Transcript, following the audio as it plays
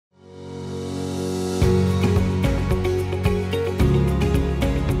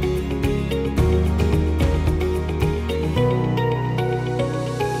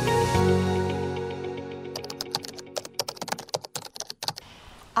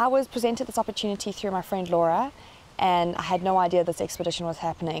I was presented this opportunity through my friend Laura, and I had no idea this expedition was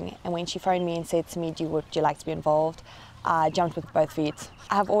happening. And when she phoned me and said to me, would you like to be involved? I jumped with both feet.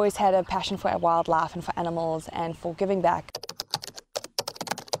 I've always had a passion for wildlife and for animals and for giving back.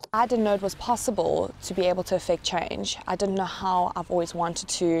 I didn't know it was possible to be able to affect change. I didn't know how. I've always wanted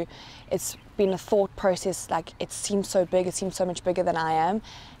to. It's been a thought process, like it seems so big, it seems so much bigger than I am.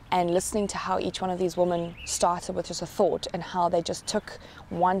 And listening to how each one of these women started with just a thought and how they just took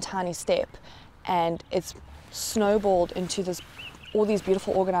one tiny step, and it's snowballed into all these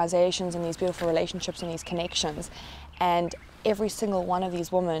beautiful organizations and these beautiful relationships and these connections. And every single one of these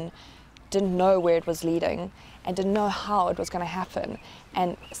women didn't know where it was leading and didn't know how it was going to happen,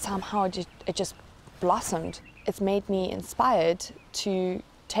 and somehow it just blossomed. It's made me inspired to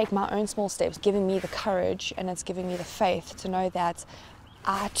take my own small steps, giving me the courage, and it's giving me the faith to know that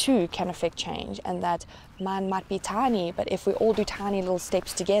I too can affect change, and that mine might be tiny, but if we all do tiny little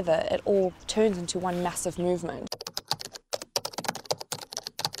steps together, it all turns into one massive movement.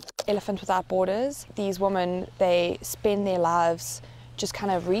 Elephant Without Borders, these women, they spend their lives just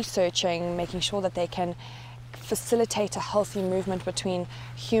kind of researching, making sure that they can facilitate a healthy movement between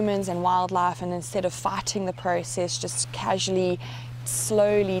humans and wildlife, and instead of fighting the process, just casually,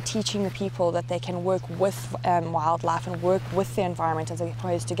 slowly teaching the people that they can work with wildlife and work with the environment as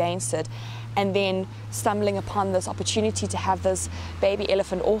opposed to against it. And then stumbling upon this opportunity to have this baby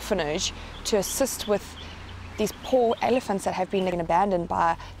elephant orphanage to assist with these poor elephants that have been abandoned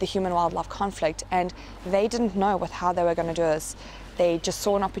by the human-wildlife conflict, and they didn't know how they were going to do this. They just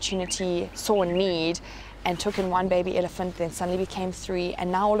saw an opportunity, saw a need, and took in one baby elephant, then suddenly became 3,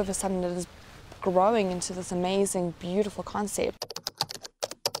 and now all of a sudden it is growing into this amazing, beautiful concept.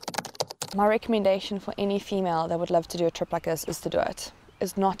 My recommendation for any female that would love to do a trip like this is to do it.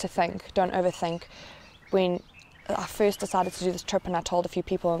 Is not to think, don't overthink. When I first decided to do this trip and I told a few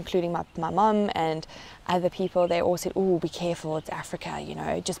people, including my mum and other people, they all said, oh, be careful, it's Africa, you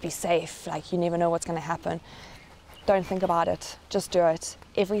know, just be safe, like you never know what's going to happen. Don't think about it, just do it.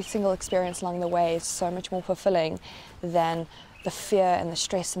 Every single experience along the way is so much more fulfilling than the fear and the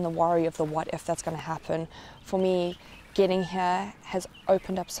stress and the worry of the what if that's going to happen. For me, getting here has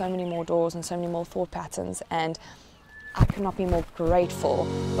opened up so many more doors and so many more thought patterns, and I could not be more grateful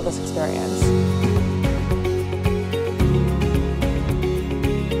for this experience.